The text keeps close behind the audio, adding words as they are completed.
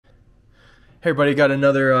Hey everybody, got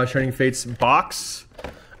another Shining Fates box.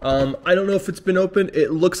 I don't know if it's been opened.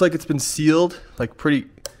 It looks like it's been sealed, like pretty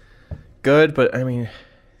good, but I mean,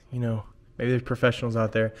 you know, maybe there's professionals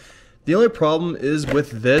out there. The only problem is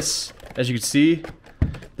with this, as you can see,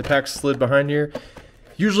 the pack slid behind here.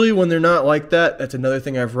 Usually when they're not like that, that's another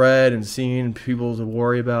thing I've read and seen people to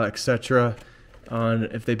worry about, etc. on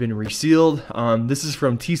if they've been resealed. This is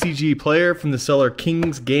from TCG Player from the seller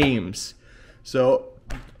King's Games. So,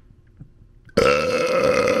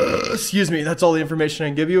 excuse me, that's all the information I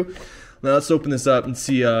can give you. Now let's open this up and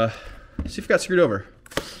see if it got screwed over.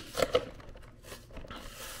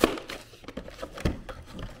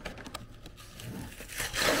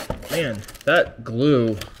 Man, that glue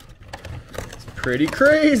is pretty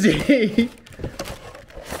crazy.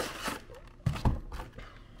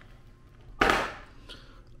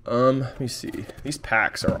 Let me see. These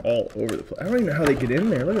packs are all over the place. I don't even know how they get in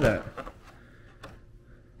there. Look at that.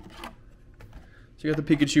 So you got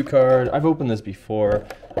the Pikachu card. I've opened this before.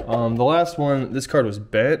 The last one, this card was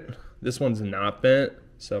bent. This one's not bent,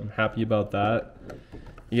 so I'm happy about that.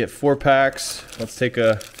 You get 4 packs. Let's take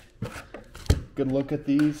a good look at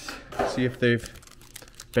these. See if they've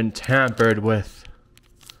been tampered with.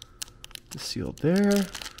 The seal there.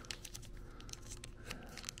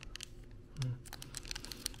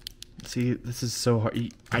 See, this is so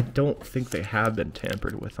hard. I don't think they have been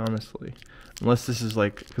tampered with, honestly. Unless this is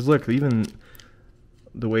like, because look, even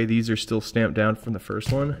the way these are still stamped down from the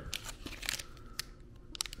first one.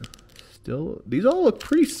 Still, these all look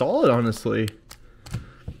pretty solid, honestly.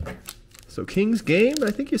 So King's Game,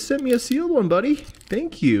 I think you sent me a sealed one, buddy.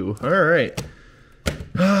 Thank you. All right.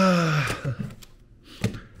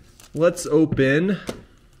 Let's open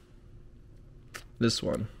this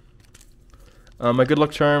one. My good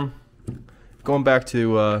luck charm. Going back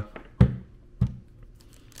to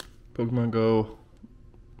Pokemon Go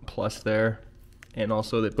Plus there, and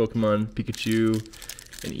also the Pokemon Pikachu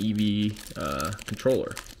and Eevee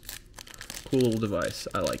controller. Cool little device.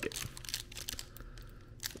 I like it.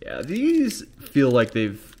 Yeah, these feel like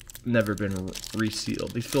they've never been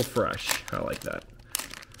resealed. These feel fresh. I like that.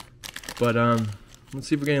 But let's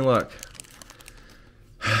see if we're getting luck.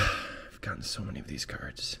 I've gotten so many of these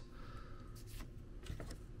cards.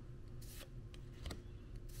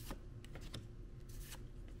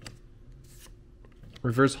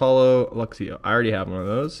 Reverse Holo Luxio. I already have one of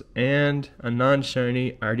those. And a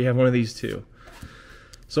non-shiny. I already have one of these too.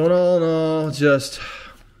 So in all, just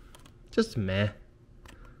meh.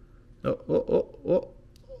 Oh,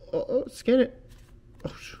 scan it.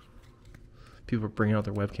 Oh, people are bringing out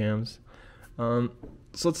their webcams. So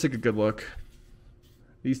let's take a good look.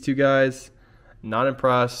 These two guys, not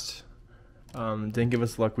impressed. Didn't give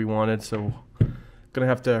us the luck we wanted, so gonna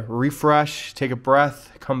have to refresh, take a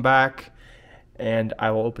breath, come back, and I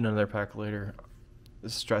will open another pack later.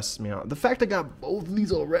 This stresses me out. The fact I got both of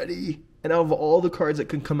these already, and out of all the cards that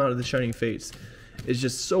can come out of the Shining Fates, is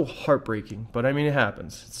just so heartbreaking. But I mean, it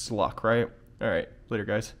happens. It's luck, right? All right, later,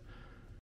 guys.